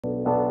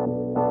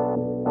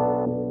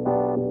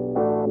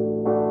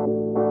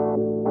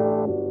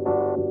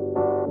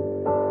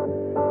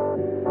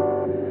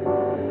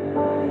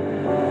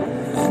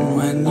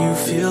when you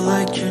feel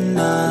like you're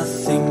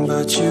nothing,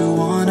 but you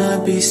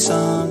wanna be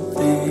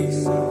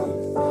something.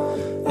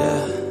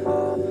 Yeah,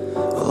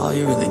 well, all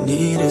you really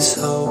need is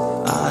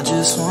hope. I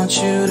just want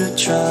you to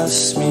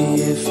trust me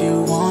if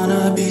you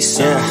wanna be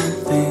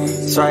something.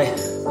 That's right.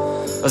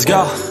 Let's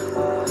go.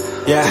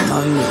 Yeah,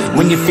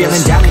 when you're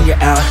feeling down and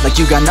you're out, like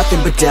you got nothing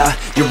but doubt,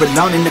 you're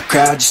alone in the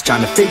crowd, just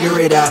trying to figure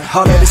it out.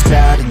 All of this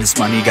cloud and this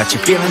money got you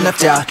feeling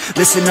left out.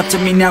 Listen up to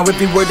me now,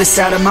 every word that's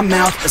out of my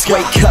mouth.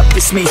 Wake up,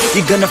 it's me.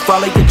 You gonna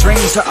follow your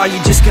dreams, or are you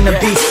just gonna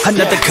be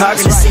another cog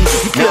in the scene?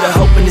 You feel the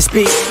hope in this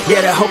beat,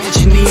 yeah, the hope that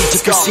you need to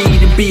proceed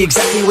and be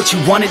exactly what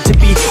you want it to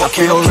be. I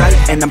feel right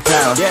and I'm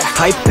proud,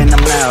 hype and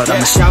I'm loud.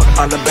 I'ma shout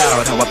all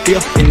about how I feel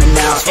in the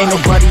now. Ain't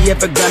nobody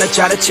ever gonna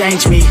try to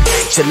change me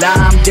till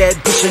I'm dead,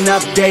 pushing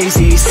up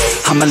daisies.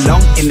 I'm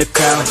alone in the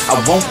crowd,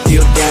 I won't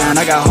feel down.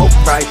 I got hope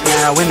right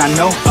now, and I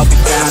know I'll be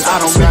found.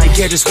 I don't really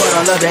care just what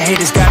all of the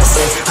haters gotta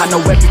say. I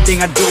know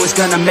everything I do is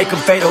gonna make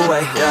them fade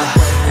away.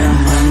 And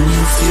when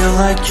you feel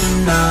like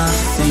you're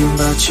nothing,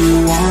 but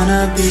you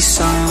wanna be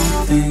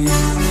something.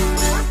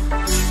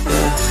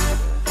 Yeah,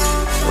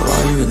 well,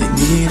 all you really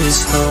need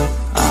is hope.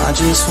 I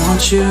just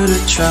want you to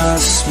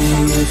trust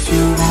me if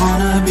you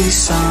wanna be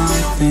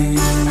something.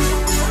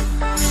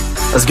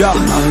 Let's go.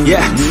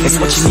 Yeah, it's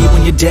what you need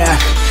when you're down,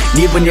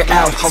 need when you're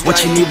out. It's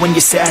what you need when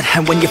you're sad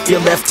and when you feel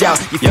left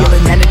out. You feel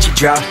an energy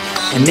drought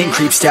and then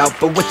creeps out,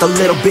 but with a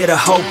little bit of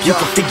hope you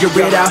can figure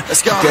it out.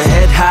 Keep your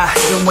head high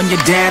even when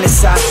you're down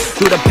inside.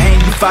 Through the pain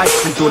you fight,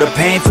 and through the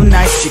painful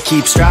nights you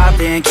keep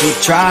striving, keep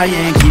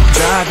trying, keep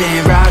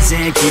driving,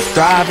 rising, keep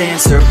thriving,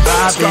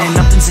 surviving.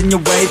 Nothing's in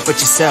your way but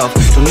yourself.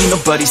 Don't need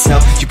nobody's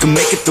help. You can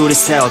make it through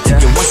this hell. Take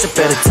it one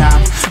step at a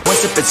time, one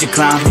step as you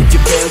climb. If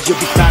you fail,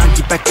 you'll be fine.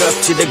 Get back up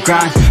to the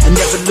grind and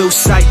never lose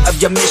sight of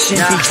your mission.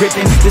 Be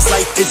driven. This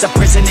life is a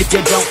prison if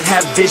you don't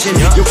have vision.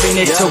 You're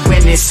in it to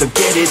win it, so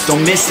get it,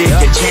 don't miss it.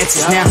 Your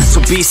chances now,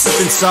 so be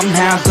something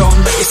somehow. Don't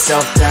let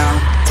yourself down.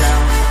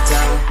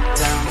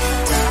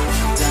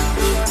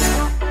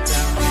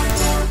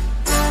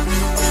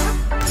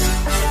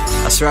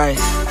 That's right.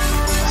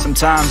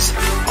 Sometimes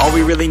all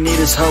we really need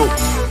is hope.